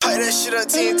Pipe that shit up,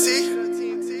 TNT.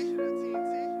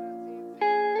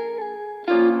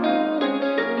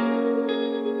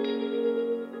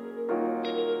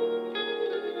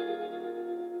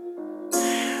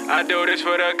 I do this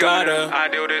for the gutter, I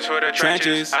do this for the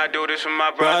trenches, I do this for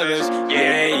my brothers.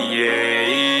 Yeah, yeah,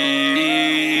 yeah.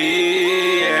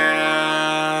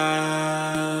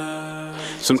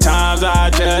 Sometimes I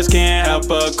just can't help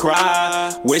but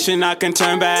cry, wishing I can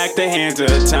turn back the hands of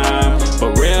time.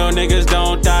 But real niggas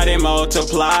don't die, they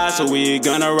multiply, so we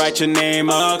gonna write your name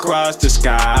across the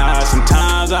sky.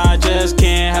 Sometimes I just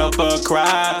can't help but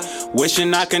cry,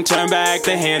 wishing I can turn back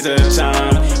the hands of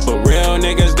time. But real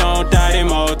niggas don't die, they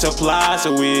multiply,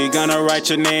 so we gonna write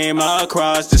your name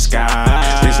across the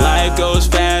sky. This life goes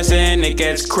fast and it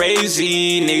gets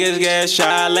crazy, niggas get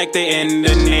shot like they in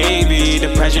the Navy.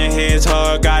 Depression hits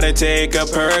hard, gotta take a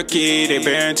perky. They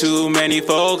burying too many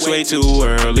folks way too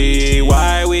early.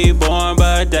 Why we born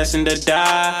but destined to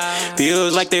die?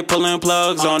 Feels like they pulling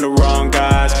plugs on the wrong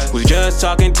guys. Was just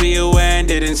talking to you and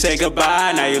didn't say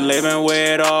goodbye. Now you living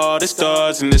with all the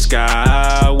stars in the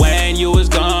sky. When you was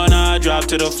gonna drop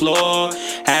to the floor,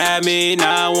 had me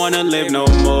not wanna live no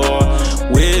more.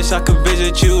 Wish I could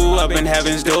visit you up in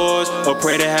heaven's doors, or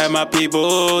pray to have my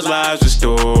people's lives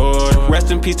restored.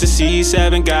 Rest in peace to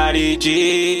C7, God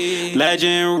E.G.,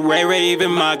 Legend, Ray Ray,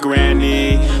 even my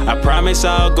granny. I promise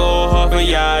I'll go hard for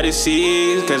y'all to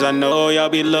see, cause I know y'all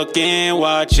be looking,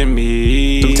 watching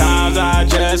me. Sometimes I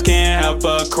just can't help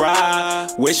but cry,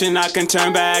 wishing I can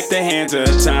turn back the hands of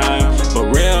time. But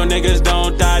real niggas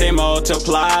don't die, they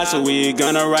multiply, so we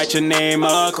gonna write your name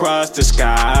across the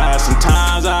sky.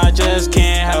 Sometimes I just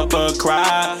can't help but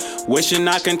cry, wishing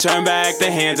I can turn back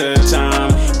the hands of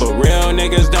time. But real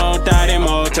niggas don't die, they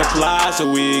multiply,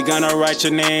 so we gonna write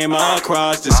your name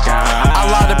across the sky.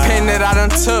 A lot of pain that I done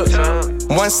took,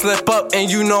 one slip up and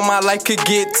you know my life could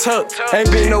get took.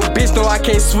 Ain't been no bitch, no I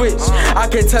can't switch. I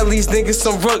can tell these niggas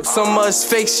some rooks, some much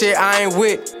fake shit I ain't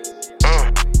with.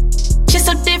 Shit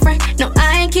so different, no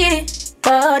I ain't kidding,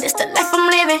 but it's the life I'm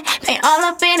living, ain't all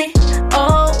up in it.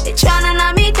 Oh, they tryna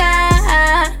knock me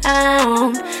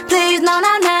down, please no,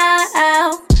 not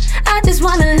now. I just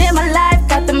wanna live my life,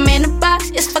 got them in the box,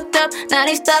 it's fucked up, now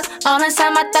they stuck all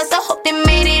inside my thoughts, I hope they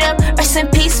made it up. Rest in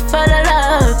peace for the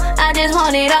love, I just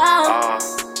want it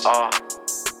all.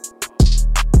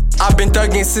 I've been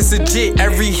thugging since legit,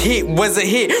 every hit was a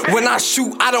hit. When I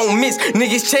shoot, I don't miss.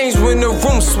 Niggas change when the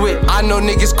room switch. I know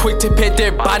niggas quick to put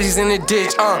their bodies in the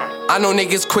ditch. I know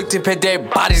niggas quick to put their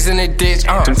bodies in the ditch.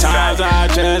 Sometimes I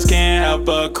just can't help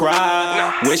but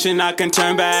cry, wishing I can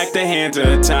turn back the hands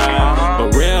of time.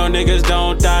 But real niggas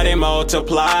don't die, they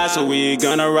multiply, so we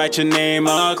gonna write your name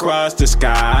across the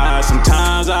sky.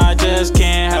 Sometimes I just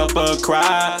can't help but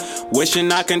cry,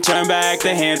 wishing I can turn back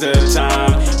the hands of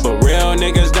time. But real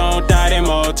niggas don't die, they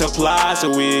multiply, so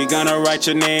we gonna write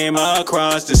your name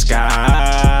across the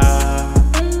sky.